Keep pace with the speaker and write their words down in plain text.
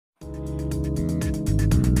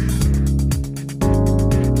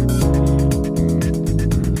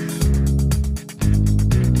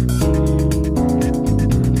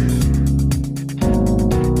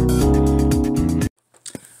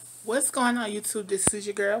going on, YouTube? This is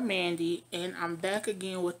your girl Mandy, and I'm back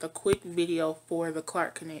again with a quick video for the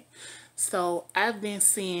Clark Connect. So I've been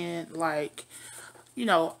seeing, like, you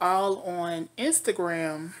know, all on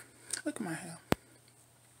Instagram. Look at my hair.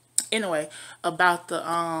 Anyway, about the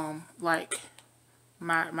like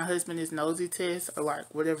my husband is nosy test, or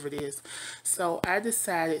like whatever it is. So I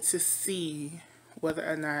decided to see whether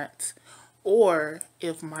or not, or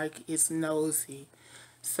if Mike is nosy.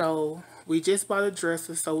 So we just bought a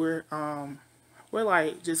dresser, so we're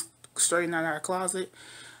like just straightening out our closet.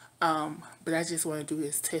 But I just want to do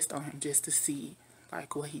this test on him just to see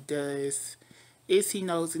like what he does. Is he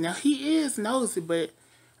nosy? Now he is nosy, but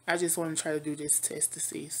I just want to try to do this test to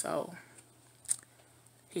see. So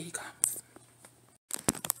here he comes.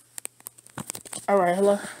 Alright,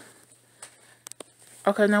 hello.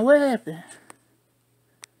 Okay, now what happened?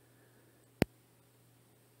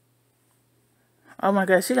 Oh my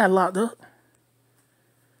God, she got locked up.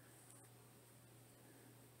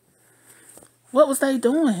 What was they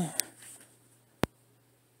doing?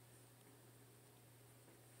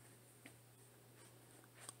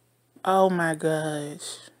 Oh my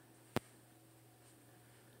gosh.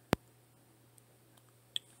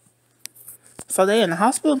 So they in the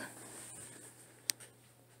hospital?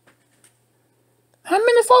 How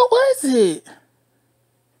many folk was it?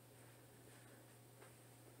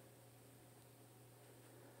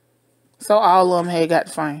 So all of them had got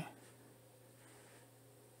the fine.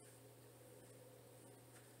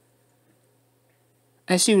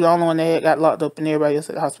 And she was the only one that had got locked up and everybody else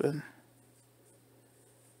at the hospital.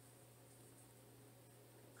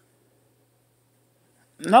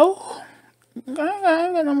 No. I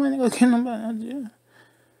ain't got no money to go get nobody out of jail.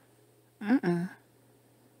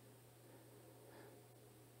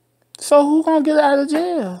 So who gonna get out of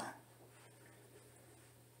jail?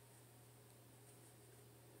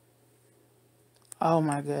 Oh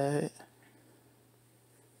my God.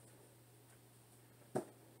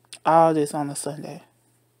 All this on a Sunday.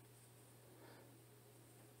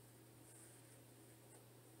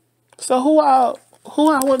 So who I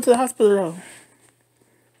went to the hospital though?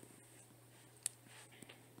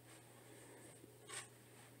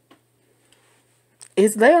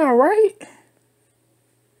 Is they alright?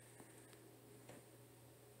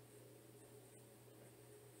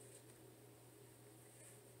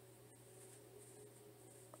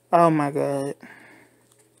 Oh my God.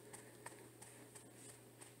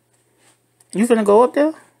 You finna go up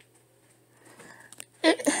there?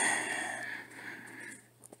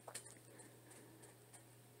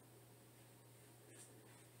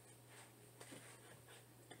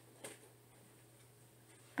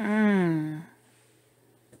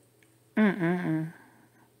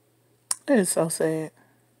 It is so sad.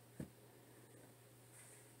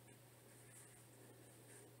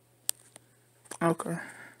 Okay.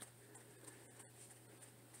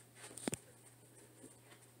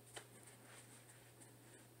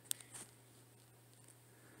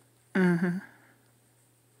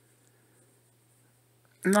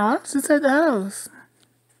 No, I was just at the house.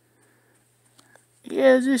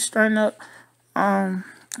 Yeah, just straighten up. I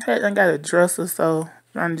got a dresser, so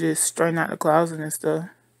I'm just straighten out the closet and stuff.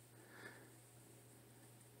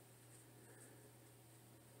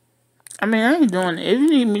 I mean, I ain't doing it. If you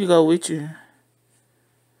need me to go with you.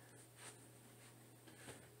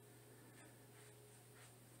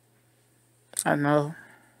 I know.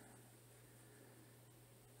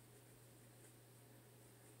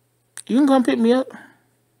 You can come pick me up.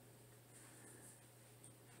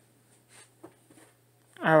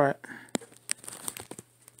 Alright.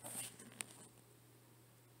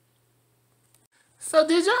 So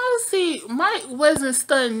did y'all see, Mike wasn't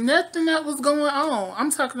studying nothing that was going on.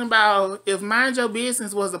 I'm talking about if Mind Your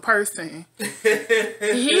Business was a person.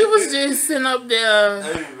 He was just sitting up there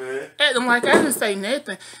acting like I didn't say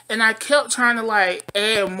nothing. And I kept trying to like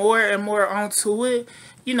add more and more onto it.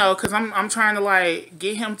 You know, because I'm trying to like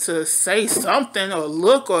get him to say something or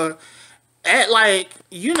look or act like,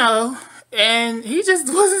 you know. And he just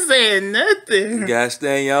wasn't saying nothing. You gotta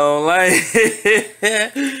stay in your own lane.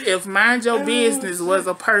 If Mind Your Business was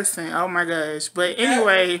a person, oh my gosh. But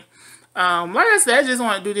anyway, like I said, I just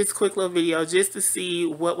want to do this quick little video just to see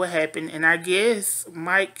what would happen. And I guess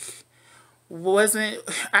Mike wasn't,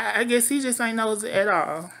 I guess he just ain't knows it at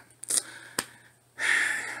all.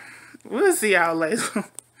 We'll see y'all later.